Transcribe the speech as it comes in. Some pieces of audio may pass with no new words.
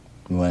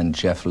when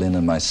Jeff Lynne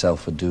and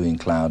myself were doing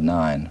Cloud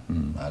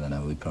Nine. I don't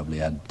know, we probably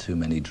had too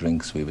many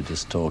drinks. We were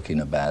just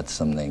talking about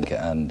something,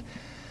 and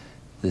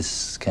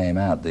this came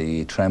out,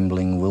 the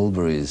Trembling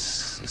Wilburys,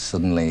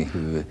 suddenly.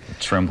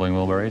 Trembling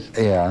Wilburys?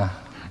 Yeah.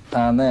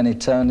 And then it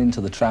turned into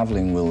the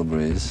Traveling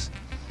Wilburys,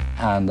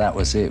 and that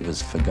was it. It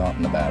was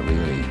forgotten about,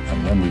 really.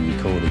 And when we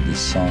recorded this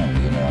song,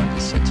 you know, I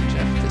just said to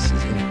Jeff, this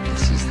is it.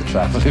 This is the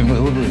Traveling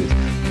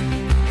Wilburys.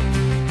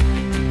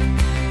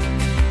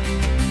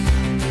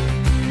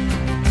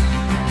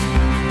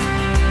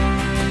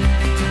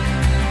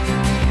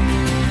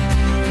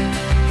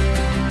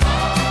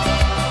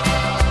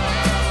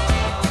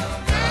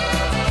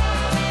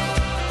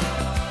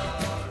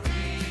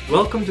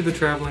 Welcome to the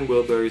Traveling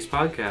Wilburys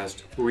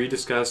podcast, where we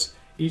discuss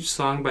each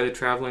song by the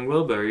Traveling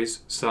Wilburys,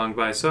 song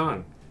by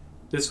song.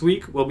 This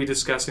week, we'll be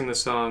discussing the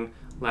song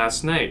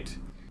Last Night.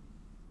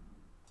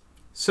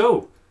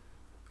 So,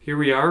 here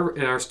we are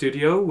in our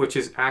studio, which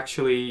is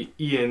actually,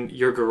 Ian,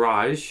 your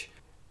garage.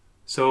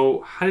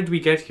 So, how did we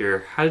get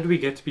here? How did we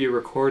get to be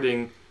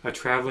recording a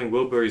Traveling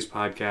Wilburys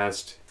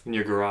podcast in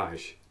your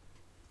garage?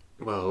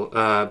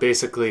 Well,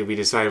 basically, we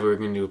decided we were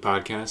going to do a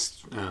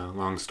podcast.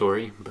 Long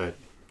story, but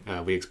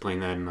we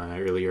explained that in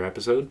my earlier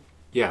episode.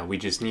 Yeah, we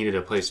just needed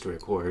a place to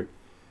record,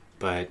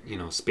 but, you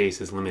know,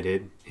 space is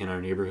limited in our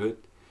neighborhood.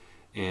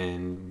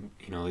 And,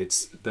 you know,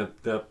 it's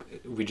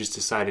we just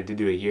decided to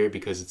do it here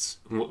because it's,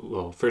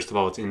 well, first of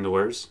all, it's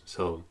indoors,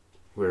 so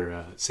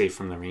we're safe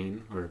from the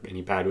rain or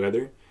any bad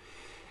weather.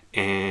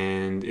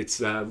 And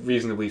it's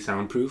reasonably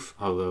soundproof,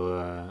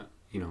 although,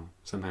 you know,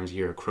 sometimes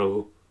you hear a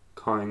crow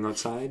cawing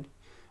outside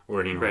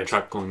or, you know, a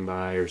truck going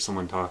by or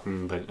someone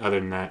talking, but other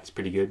than that, it's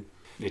pretty good.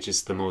 It's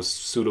just the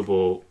most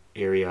suitable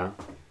area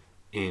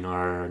in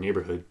our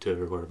neighborhood to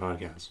record a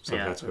podcast. So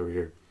yeah, that's why we're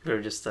here.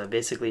 We're just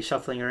basically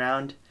shuffling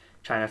around,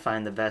 trying to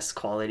find the best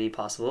quality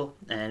possible,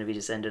 and we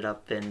just ended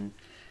up in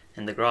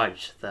the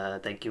garage.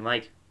 Thank you,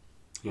 Mike.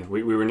 Yeah,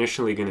 we were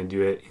initially going to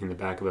do it in the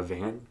back of a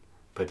van,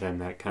 but then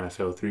that kind of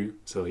fell through.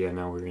 So yeah,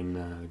 now we're in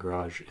the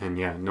garage. And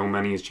yeah, no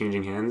money is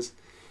changing hands.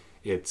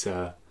 It's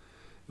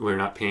we're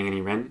not paying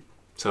any rent,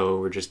 so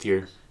we're just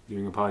here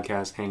doing a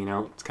podcast, hanging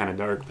out. It's kind of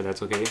dark, but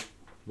that's okay.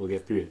 We'll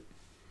get through it.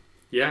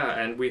 Yeah,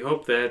 and we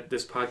hope that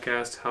this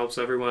podcast helps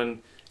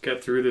everyone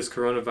get through this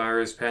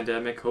coronavirus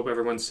pandemic. Hope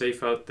everyone's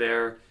safe out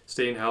there,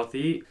 staying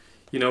healthy.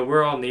 You know,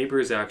 we're all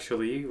neighbors,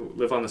 actually,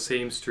 live on the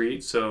same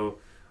street, so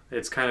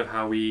it's kind of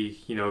how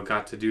we, you know,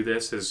 got to do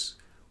this. Is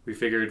we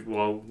figured,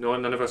 well,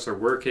 none of us are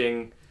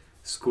working,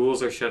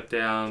 schools are shut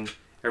down,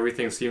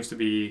 everything seems to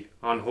be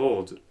on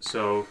hold,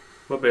 so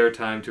what better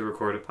time to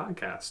record a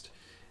podcast?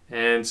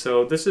 And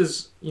so this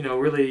is, you know,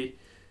 really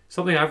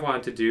something I've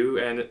wanted to do,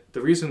 and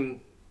the reason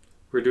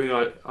we're doing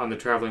it on the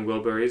Traveling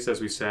Wilburys, as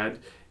we said,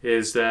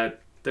 is that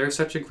they're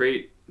such a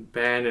great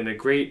band and a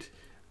great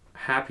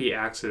happy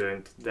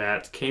accident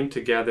that came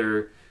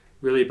together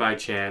really by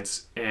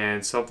chance,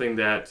 and something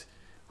that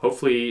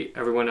hopefully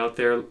everyone out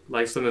there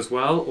likes them as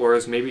well, or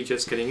is maybe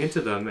just getting into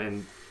them,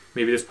 and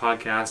maybe this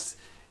podcast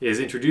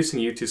is introducing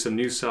you to some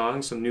new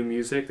songs, some new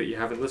music that you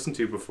haven't listened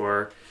to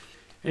before.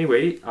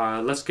 Anyway,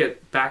 let's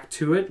get back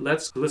to it.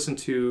 Let's listen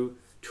to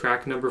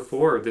track number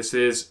 4. This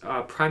is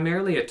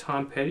primarily a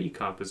Tom Petty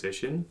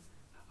composition.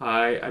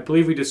 I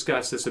believe we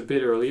discussed this a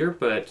bit earlier,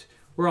 but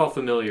we're all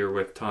familiar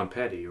with Tom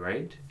Petty,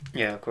 right?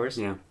 Yeah, of course.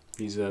 Yeah,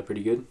 he's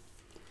pretty good.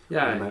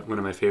 Yeah, one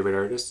of my favorite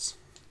artists.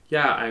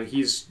 Yeah,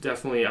 he's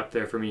definitely up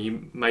there for me.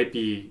 He might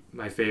be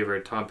my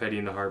favorite. Tom Petty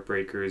and the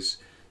Heartbreakers,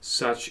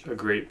 such a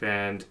great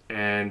band.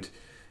 And,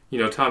 you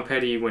know, Tom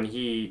Petty, when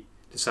he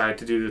decided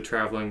to do the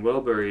Traveling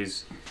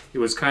Wilburys, it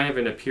was kind of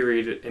in a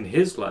period in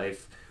his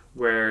life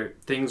where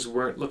things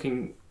weren't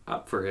looking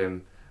up for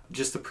him.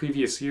 Just the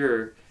previous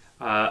year,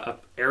 an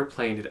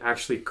airplane had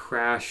actually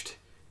crashed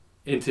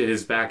into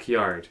his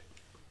backyard.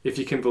 If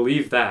you can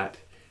believe that.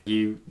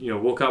 He, you know,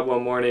 woke up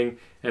one morning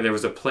and there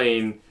was a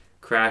plane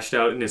crashed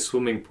out in his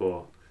swimming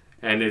pool.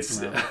 And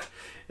it's, wow.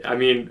 I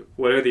mean,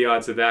 what are the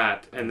odds of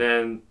that? And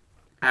then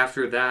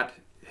after that,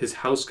 his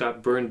house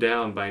got burned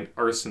down by an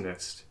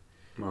arsonist.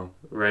 Wow.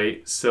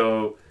 Right?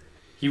 So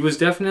he was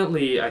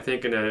definitely, I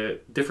think, in a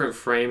different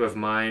frame of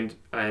mind,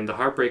 and the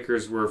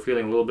Heartbreakers were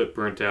feeling a little bit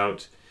burnt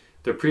out.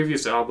 Their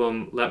previous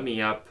album, Let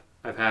Me Up,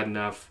 I've Had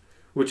Enough,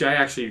 which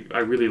I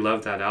really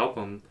loved that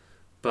album,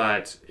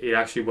 but it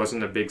actually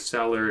wasn't a big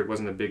seller, it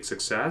wasn't a big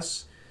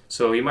success.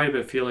 So he might have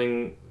been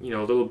feeling, you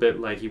know, a little bit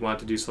like he wanted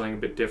to do something a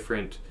bit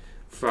different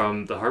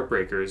from the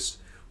Heartbreakers,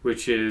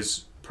 which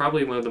is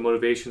probably one of the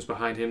motivations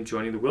behind him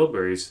joining the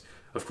Wilburys.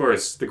 Of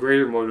course, the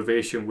greater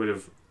motivation would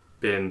have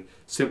been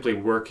simply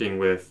working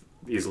with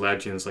these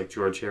legends like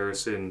George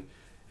Harrison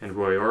and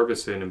Roy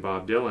Orbison and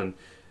Bob Dylan,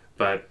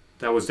 but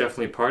that was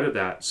definitely part of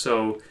that.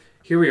 So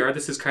here we are.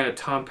 This is kind of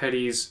Tom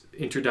Petty's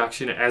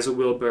introduction as a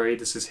Wilbury.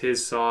 This is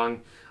his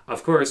song.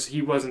 Of course,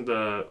 he wasn't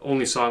the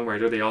only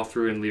songwriter. They all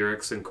threw in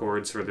lyrics and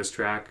chords for this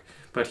track,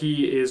 but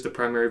he is the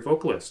primary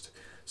vocalist.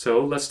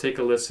 So let's take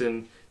a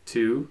listen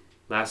to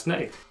Last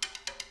Night.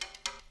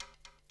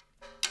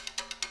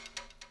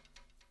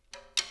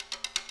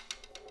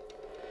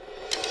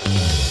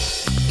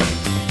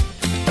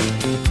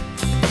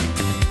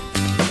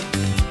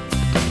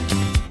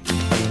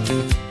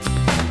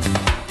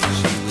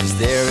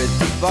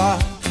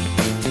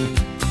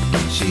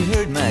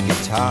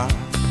 guitar.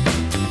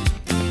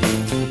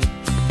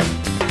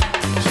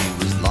 She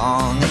was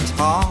long and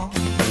tall.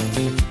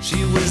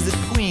 She was the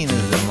queen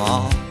of them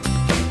all.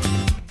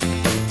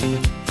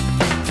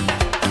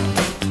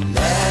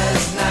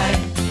 Last night,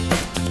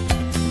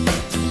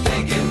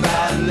 thinking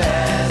about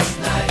last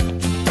night.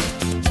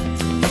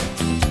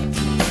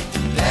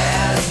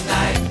 Last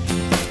night,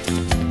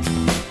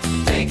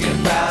 thinking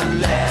about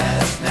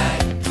last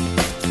night.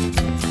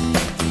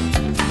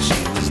 She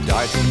was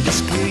dark and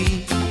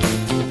discreet.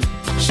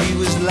 She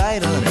was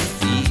light on her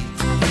feet.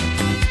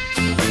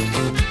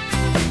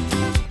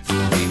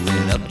 We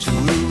went up to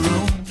her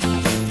room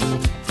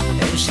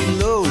and she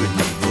lowered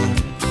the boom.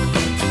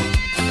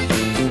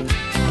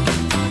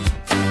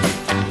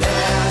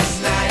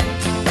 Last night,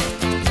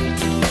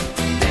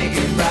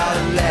 thinking about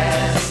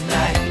last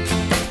night.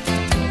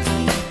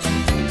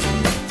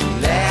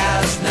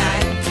 Last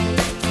night,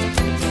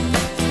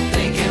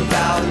 thinking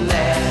about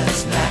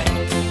last night.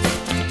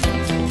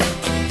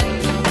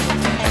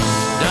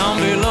 Down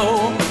below,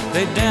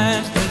 they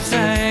danced and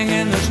sang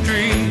in the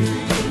street,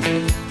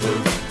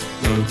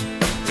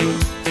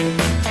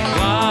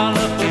 while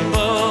up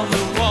above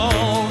the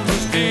walls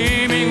was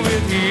steaming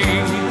with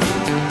heat.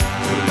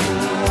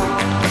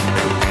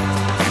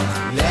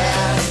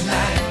 Last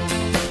night,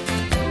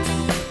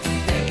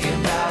 thinking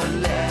about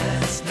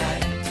last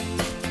night.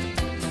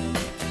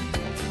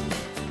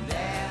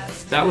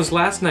 That was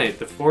Last Night,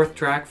 the fourth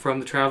track from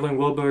the Traveling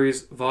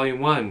Wilburys Volume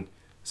 1.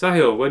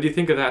 Sahil, what do you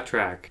think of that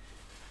track?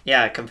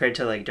 Yeah, compared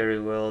to like Dirty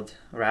World,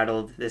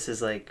 Rattled, this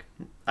is like,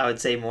 I would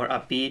say more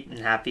upbeat and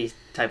happy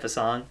type of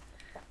song.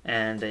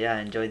 And yeah, I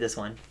enjoyed this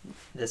one.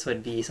 This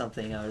would be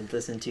something I would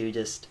listen to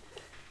just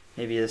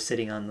maybe just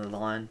sitting on the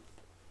lawn,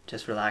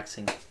 just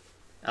relaxing.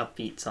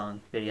 Upbeat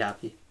song, very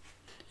happy.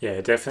 Yeah,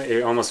 it definitely.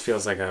 It almost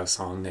feels like a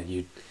song that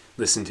you'd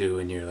listen to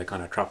when you're like on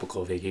a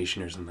tropical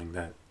vacation or something like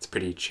that. It's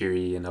pretty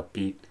cheery and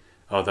upbeat.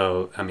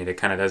 Although, I mean, it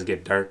kind of does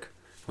get dark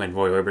when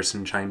Roy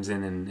Orbison chimes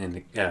in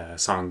and the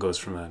song goes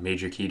from a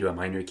major key to a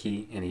minor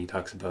key, and he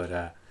talks about,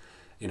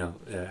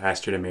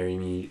 asked her to marry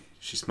me,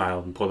 she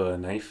smiled and pulled out a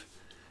knife.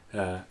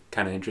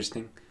 Kind of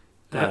interesting.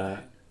 It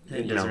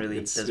doesn't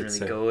really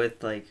go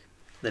with like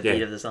the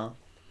beat of the song.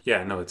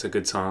 Yeah, no, it's a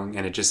good song,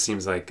 and it just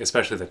seems like,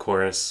 especially the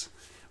chorus,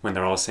 when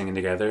they're all singing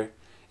together,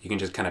 you can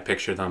just kind of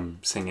picture them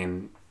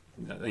singing,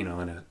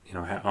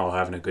 all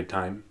having a good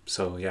time.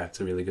 So yeah, it's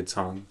a really good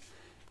song,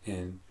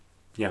 and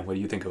yeah, what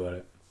do you think about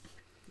it?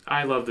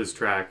 I love this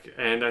track,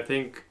 and I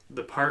think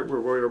the part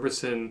where Roy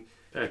Orbison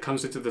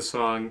comes into the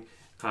song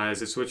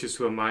as it switches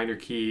to a minor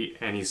key,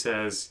 and he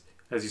says,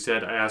 as you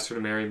said, I asked her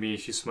to marry me,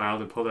 she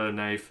smiled and pulled out a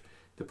knife.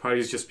 The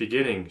party's just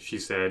beginning, she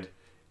said,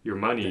 your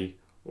money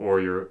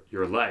or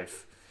your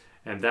life.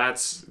 And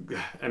that's,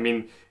 I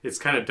mean, it's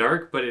kind of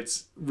dark, but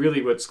it's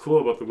really what's cool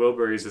about the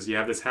Wilburys is you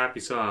have this happy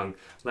song,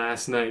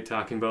 Last Night,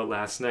 talking about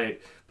last night,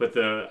 but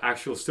the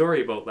actual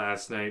story about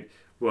last night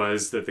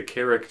was that the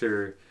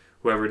character,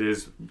 whoever it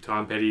is,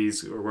 Tom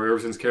Petty's or Roy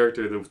Orbison's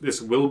character,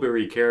 this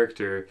Wilbury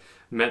character,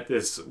 met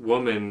this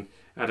woman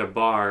at a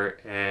bar,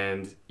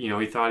 and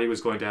he thought he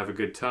was going to have a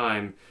good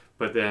time,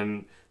 but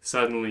then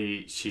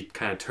suddenly she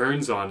kind of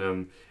turns on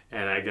him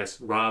and I guess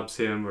robs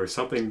him, or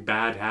something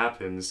bad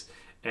happens,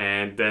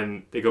 and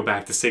then they go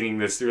back to singing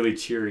this really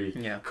cheery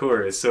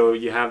chorus. So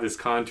you have this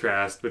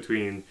contrast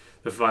between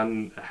the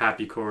fun,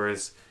 happy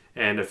chorus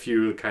and a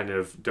few kind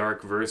of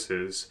dark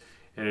verses.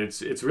 And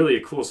it's really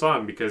a cool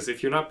song, because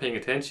if you're not paying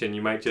attention,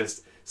 you might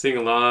just sing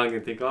along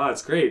and think, oh,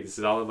 it's great. This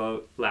is all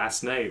about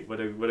last night. What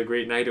a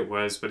great night it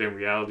was. But in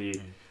reality,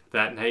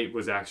 that night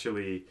was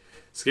actually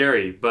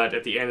scary. But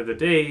at the end of the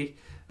day,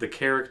 the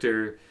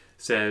character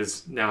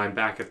says, now I'm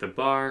back at the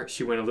bar.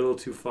 She went a little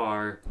too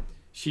far.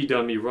 She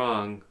done me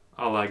wrong.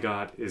 All I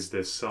got is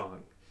this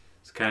song.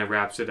 So it kind of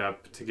wraps it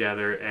up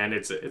together. And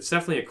it's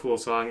definitely a cool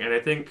song. And I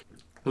think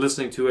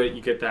listening to it,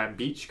 you get that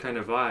beach kind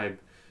of vibe.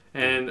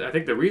 And I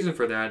think the reason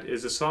for that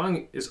is the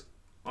song is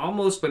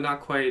almost but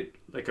not quite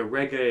like a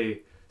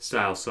reggae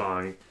style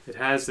song. It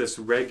has this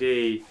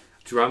reggae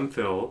drum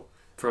fill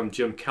from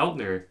Jim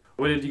Keltner.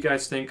 What did you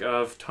guys think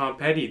of Tom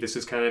Petty? This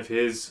is kind of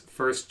his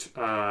first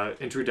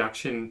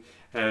introduction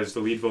as the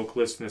lead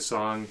vocalist in a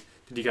song.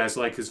 Did you guys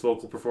like his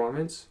vocal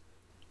performance?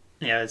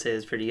 Yeah, I'd say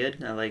it's pretty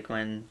good. I like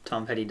when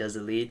Tom Petty does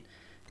the lead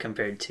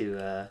compared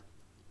to,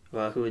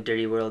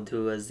 Dirty World,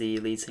 who was the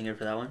lead singer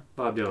for that one?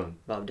 Bob Dylan.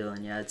 Bob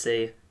Dylan, yeah. I'd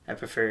say I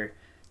prefer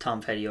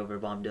Tom Petty over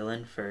Bob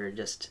Dylan for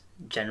just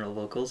general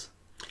vocals.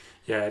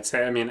 Yeah, it's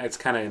kind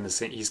of in the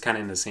same. He's kind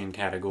of in the same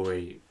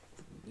category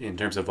in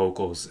terms of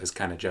vocals as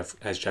kind of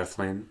Jeff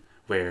Lynne,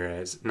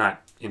 whereas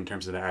not in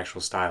terms of the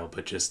actual style,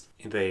 but just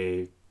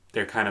they're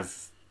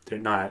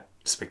not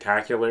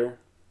spectacular,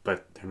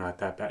 but they're not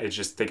that bad. It's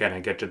just they gotta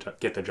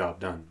get the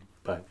job done.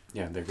 But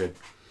yeah, they're good.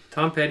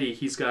 Tom Petty,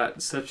 he's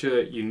got such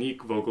a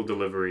unique vocal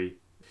delivery.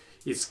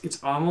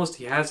 It's almost,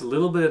 he has a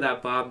little bit of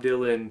that Bob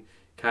Dylan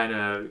kind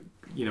of,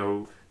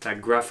 that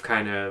gruff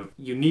kind of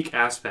unique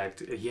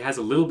aspect. He has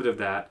a little bit of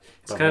that.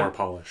 It's but kind more of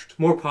polished.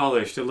 More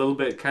polished, a little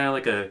bit kind of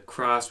like a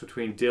cross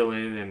between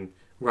Dylan and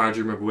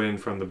Roger McGuinn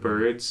from the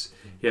Byrds.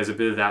 He has a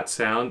bit of that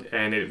sound,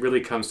 and it really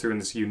comes through in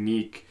this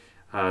unique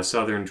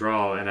southern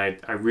drawl, and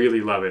I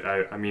really love it.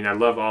 I mean, I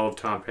love all of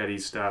Tom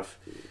Petty's stuff.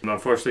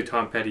 Unfortunately,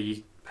 Tom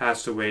Petty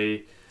passed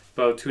away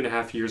about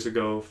 2.5 years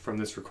ago from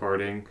this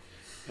recording,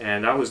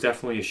 and that was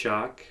definitely a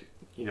shock.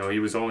 You know, he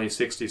was only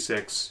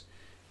 66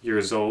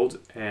 years old,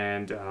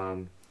 and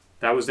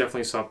that was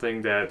definitely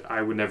something that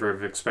I would never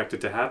have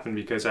expected to happen,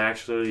 because I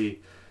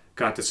actually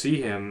got to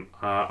see him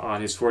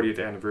on his 40th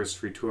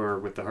anniversary tour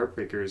with the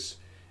Heartbreakers,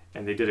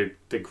 and they did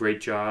a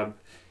great job.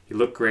 He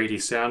looked great, he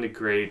sounded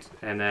great,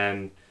 and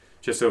then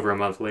just over a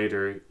month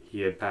later,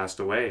 he had passed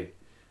away.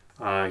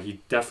 He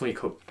definitely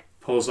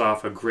pulls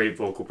off a great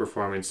vocal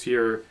performance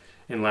here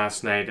in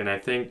Last Night, and I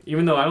think,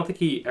 even though I don't think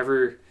he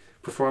ever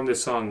performed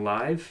this song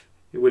live,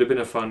 it would have been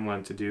a fun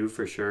one to do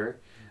for sure.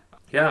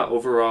 Yeah,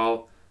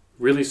 overall,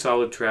 really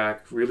solid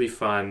track, really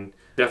fun.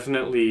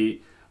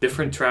 Definitely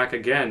different track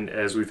again,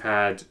 as we've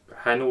had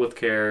Handle with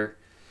Care,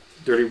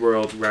 Dirty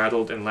World,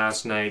 Rattled, and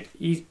Last Night.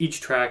 Each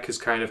track has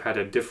kind of had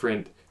a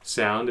different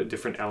sound, a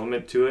different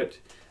element to it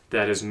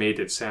that has made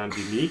it sound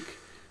unique.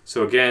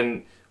 So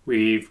again,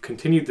 we've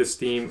continued this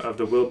theme of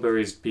the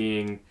Wilburys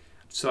being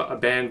a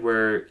band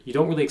where you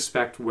don't really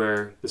expect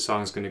where the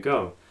song's going to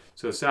go.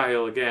 So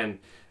Sahil, again,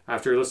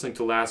 after listening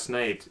to Last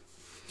Night,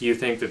 do you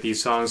think that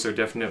these songs are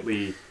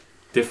definitely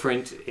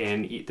different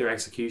in their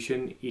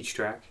execution, each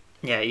track?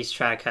 Yeah, each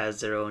track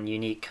has their own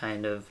unique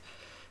kind of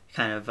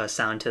a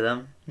sound to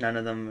them. None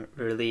of them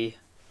really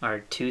are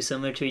too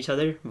similar to each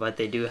other, but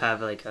they do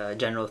have like a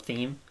general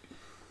theme,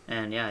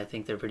 and yeah, I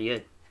think they're pretty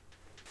good.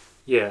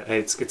 Yeah,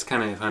 it's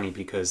kind of funny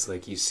because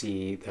like you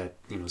see that,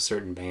 you know,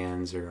 certain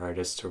bands or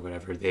artists or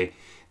whatever,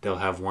 they'll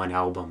have one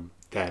album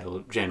that'll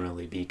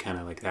generally be kind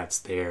of like that's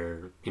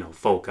their, you know,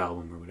 folk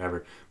album or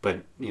whatever.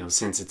 But you know,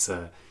 since it's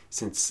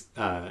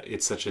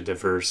such a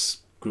diverse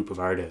group of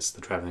artists,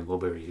 the Traveling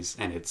Wilburys,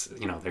 and it's,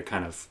 you know, it's a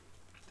kind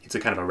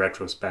of a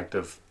retrospect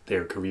of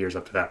their careers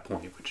up to that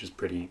point, which is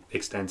pretty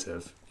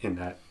extensive in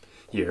that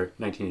year,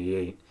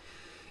 1988.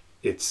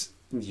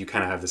 You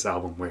kind of have this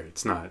album where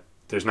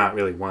there's not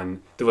really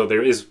one, well,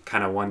 there is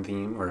kind of one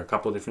theme or a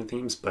couple of different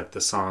themes, but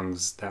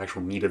the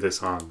actual meat of the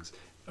songs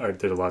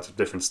there's lots of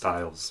different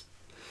styles.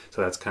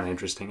 So that's kind of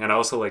interesting. And I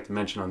also like to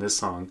mention on this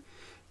song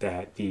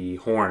that the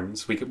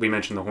horns, we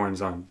mentioned the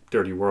horns on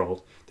Dirty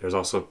World. There's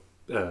also,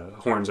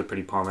 horns are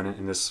pretty prominent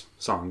in this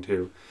song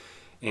too.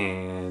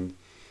 And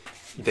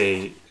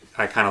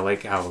I kind of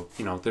like how,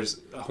 you know,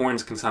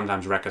 horns can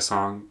sometimes wreck a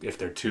song if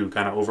they're too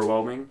kind of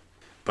overwhelming.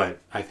 But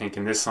I think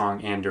in this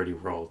song and Dirty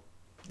World,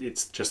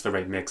 it's just the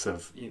right mix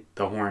of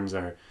the horns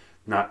are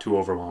not too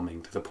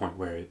overwhelming to the point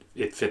where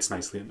it fits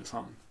nicely in the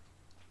song.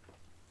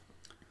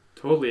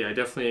 Totally, I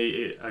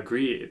definitely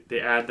agree. They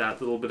add that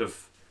little bit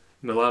of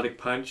melodic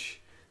punch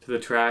to the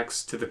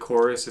tracks, to the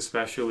chorus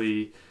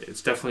especially.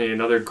 It's definitely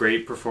another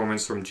great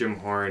performance from Jim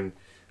Horn,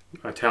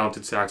 a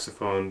talented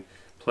saxophone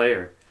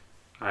player.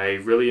 I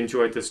really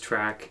enjoyed this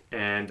track,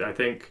 and I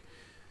think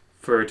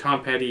for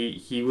Tom Petty,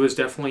 he was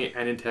definitely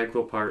an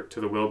integral part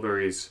to the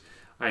Wilburys.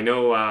 I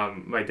know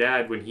my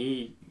dad, when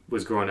he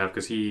was growing up,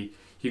 because he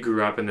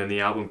grew up and then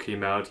the album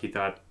came out, he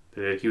thought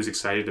that he was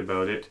excited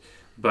about it.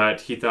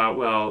 But he thought,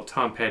 well,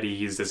 Tom Petty,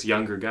 he's this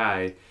younger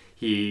guy.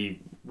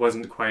 He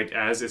wasn't quite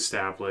as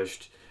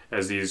established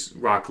as these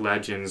rock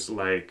legends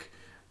like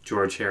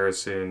George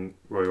Harrison,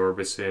 Roy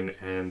Orbison,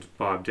 and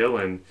Bob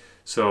Dylan.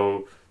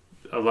 So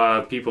a lot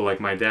of people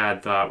like my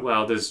dad thought,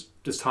 well, does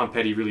Tom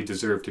Petty really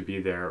deserve to be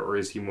there, or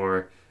is he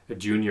more a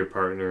junior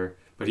partner?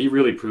 But he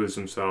really proves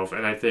himself,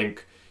 and I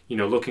think, you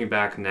know, looking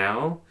back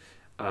now,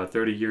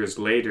 30 years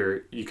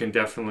later, you can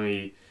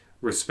definitely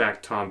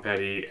respect Tom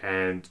Petty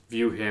and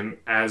view him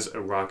as a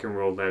rock and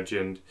roll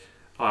legend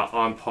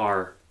on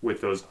par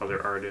with those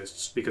other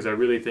artists, because I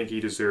really think he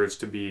deserves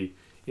to be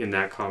in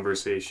that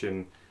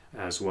conversation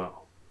as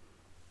well.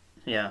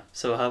 Yeah,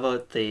 so how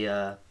about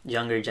the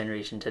younger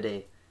generation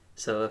today?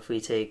 So if we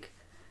take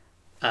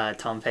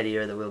Tom Petty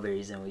or the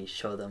Wilburys and we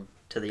show them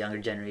to the younger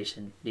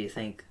generation,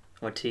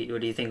 what do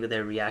you think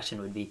their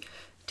reaction would be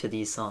to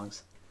these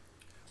songs?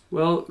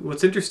 Well,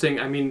 what's interesting,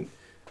 I mean,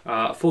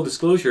 full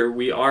disclosure,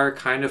 we are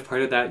kind of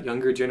part of that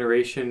younger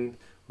generation.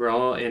 We're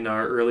all in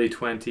our early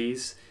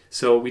 20s,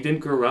 so we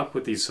didn't grow up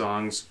with these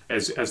songs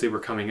as they were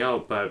coming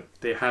out, but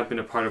they have been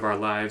a part of our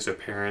lives, our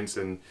parents,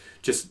 and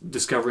just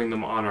discovering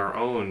them on our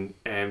own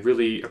and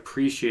really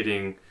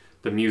appreciating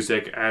the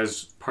music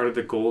as part of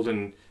the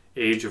golden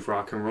age of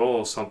rock and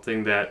roll,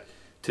 something that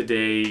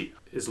today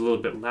is a little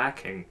bit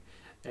lacking.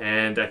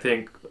 And I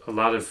think a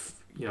lot of,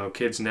 you know,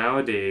 kids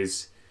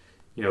nowadays,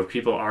 you know,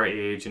 people our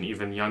age and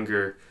even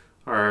younger,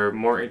 are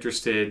more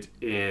interested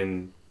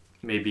in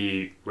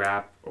maybe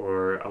rap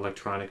or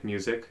electronic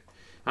music.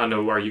 I don't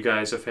know, are you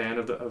guys a fan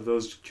of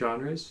those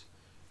genres?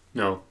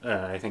 No,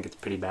 I think it's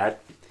pretty bad.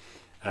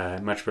 I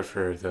much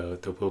prefer the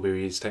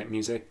Wilburys type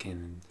music,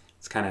 and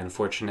it's kind of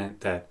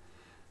unfortunate that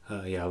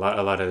a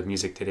lot of the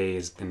music today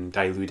has been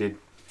diluted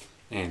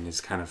and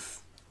is kind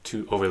of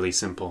too overly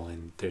simple,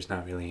 and there's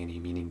not really any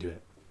meaning to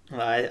it.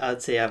 Well,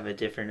 I'd say I have a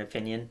different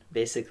opinion.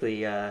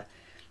 Basically,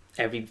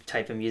 every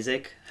type of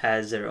music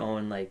has their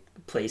own like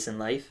place in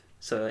life.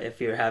 So if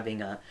you're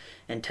having a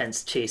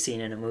intense chase scene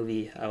in a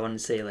movie, I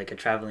wouldn't say like a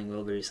Traveling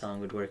Wilburys song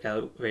would work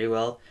out very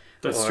well.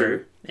 That's or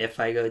true. if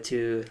I go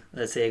to,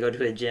 let's say I go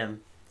to a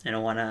gym and I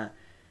want to,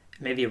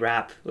 maybe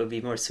rap would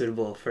be more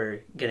suitable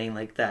for getting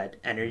like that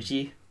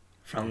energy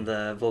from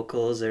the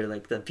vocals or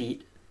like the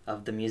beat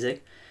of the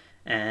music.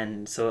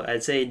 And so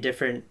I'd say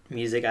different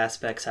music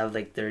aspects have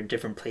like their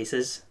different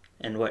places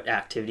and what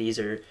activities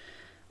or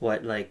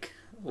what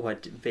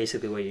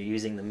basically what you're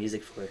using the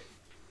music for.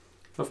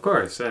 Of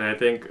course, and I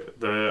think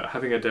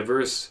having a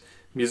diverse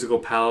musical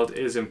palette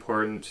is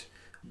important.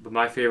 But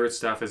my favorite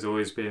stuff has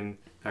always been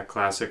that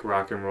classic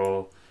rock and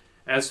roll.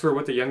 As for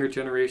what the younger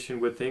generation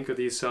would think of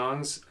these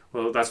songs,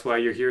 well, that's why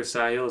you're here,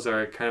 Sahil, as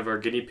our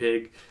guinea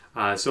pig.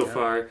 So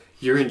far,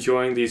 you're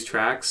enjoying these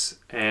tracks,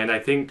 and I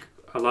think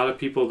a lot of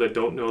people that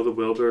don't know the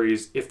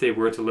Wilburys, if they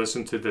were to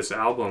listen to this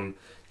album,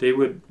 they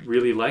would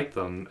really like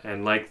them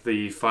and like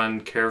the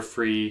fun,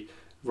 carefree,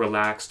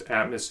 relaxed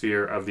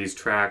atmosphere of these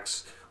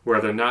tracks where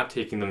they're not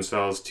taking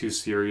themselves too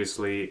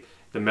seriously.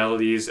 The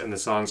melodies and the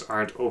songs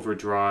aren't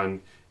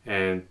overdrawn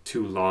and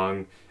too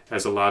long,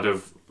 as a lot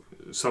of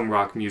some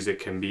rock music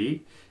can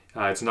be.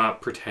 It's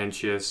not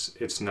pretentious,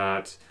 it's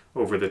not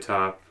over the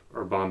top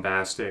or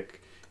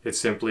bombastic. It's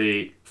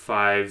simply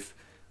 5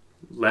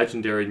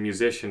 legendary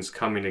musicians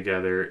coming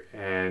together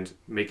and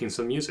making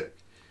some music.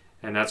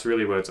 And that's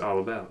really what it's all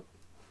about.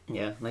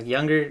 Yeah, like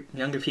younger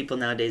people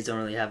nowadays don't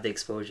really have the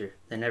exposure.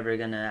 They're never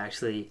gonna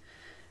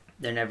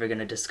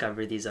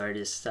discover these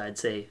artists, I'd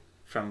say,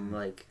 from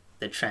like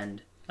the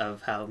trend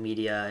of how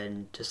media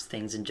and just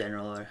things in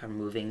general are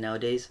moving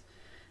nowadays.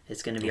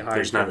 It's going to be hard.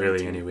 There's not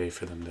really any way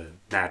for them to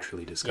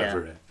naturally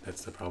discover it.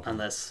 That's the problem.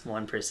 Unless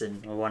one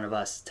person or one of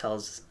us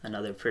tells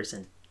another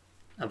person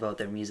about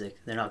their music,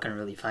 they're not going to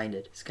really find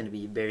it. It's going to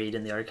be buried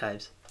in the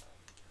archives.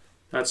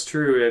 That's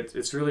true.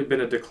 It's really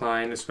been a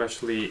decline,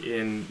 especially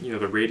in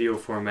the radio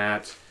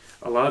format.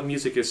 A lot of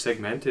music is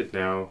segmented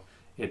now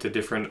into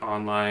different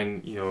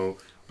online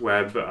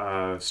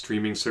web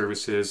streaming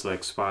services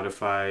like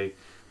Spotify,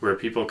 where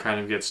people kind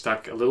of get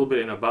stuck a little bit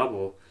in a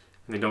bubble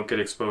and they don't get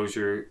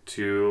exposure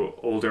to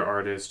older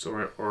artists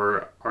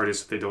or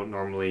artists that they don't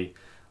normally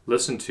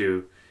listen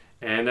to.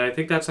 And I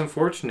think that's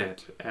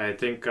unfortunate. I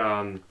think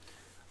I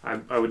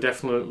would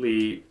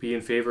definitely be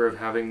in favor of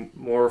having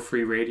more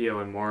free radio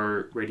and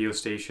more radio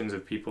stations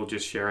of people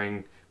just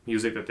sharing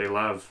music that they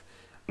love.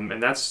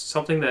 And that's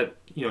something that,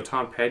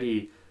 Tom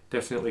Petty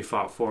definitely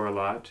fought for a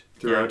lot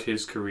throughout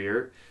his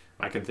career.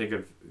 I can think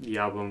of the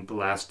album The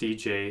Last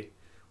DJ,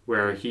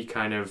 where he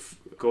kind of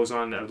goes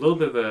on a little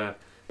bit of a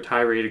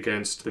tirade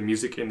against the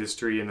music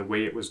industry and the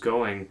way it was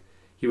going.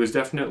 He was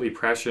definitely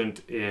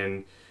prescient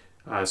in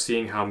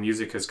seeing how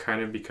music has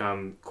kind of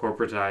become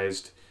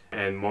corporatized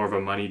and more of a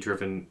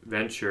money-driven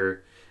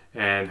venture,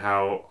 and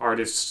how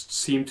artists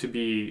seem to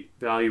be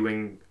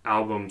valuing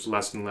albums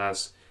less and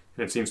less,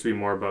 and it seems to be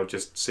more about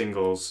just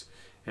singles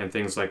and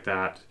things like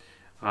that.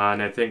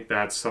 And I think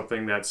that's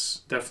something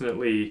that's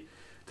definitely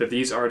that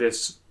these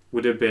artists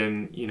would have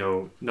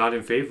been, not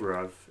in favor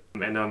of.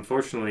 And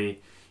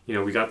unfortunately,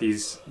 we got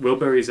these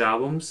Wilburys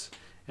albums,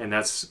 and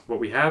that's what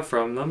we have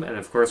from them. And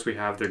of course, we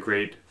have their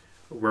great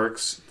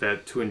works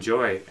to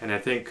enjoy. And I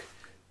think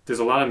there's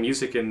a lot of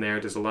music in there.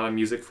 There's a lot of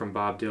music from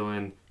Bob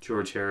Dylan,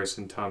 George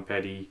Harrison, Tom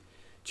Petty,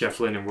 Jeff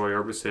Lynne, and Roy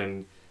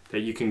Orbison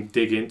that you can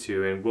dig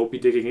into. And we'll be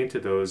digging into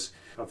those,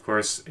 of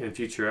course, in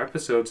future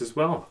episodes as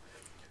well.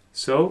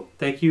 So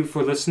thank you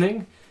for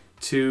listening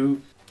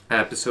to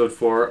episode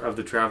 4 of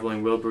the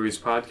Traveling Wilburys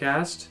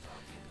podcast.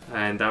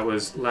 And that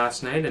was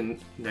last night, and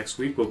next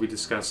week we'll be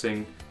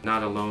discussing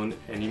Not Alone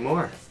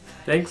Anymore.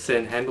 Thanks,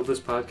 and handle this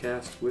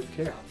podcast with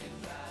care.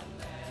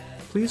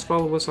 Please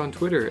follow us on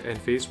Twitter and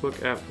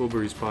Facebook at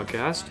Wilburys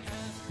Podcast.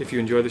 If you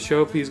enjoy the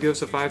show, please give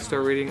us a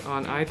 5-star rating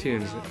on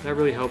iTunes. That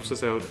really helps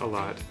us out a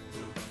lot.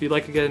 If you'd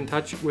like to get in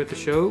touch with the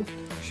show,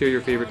 share your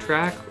favorite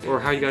track,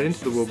 or how you got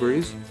into the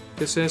Wilburys,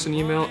 just send us an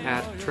email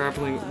at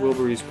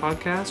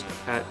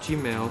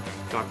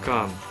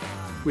travelingwilburyspodcast@gmail.com.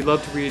 We'd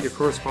love to read your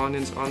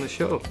correspondence on the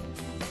show.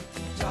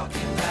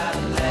 Talking about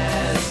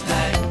last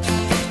night.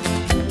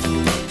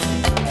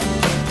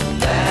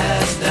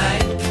 Last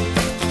night.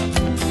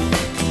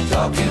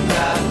 Talking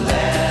about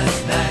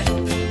last night.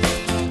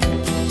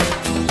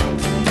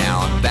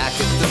 Now I'm back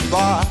at the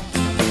bar.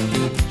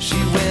 She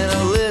went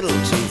a little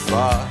too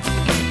far.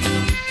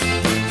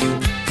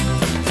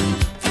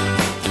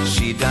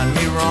 She done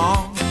me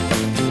wrong.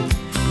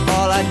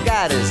 All I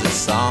got is a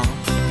song.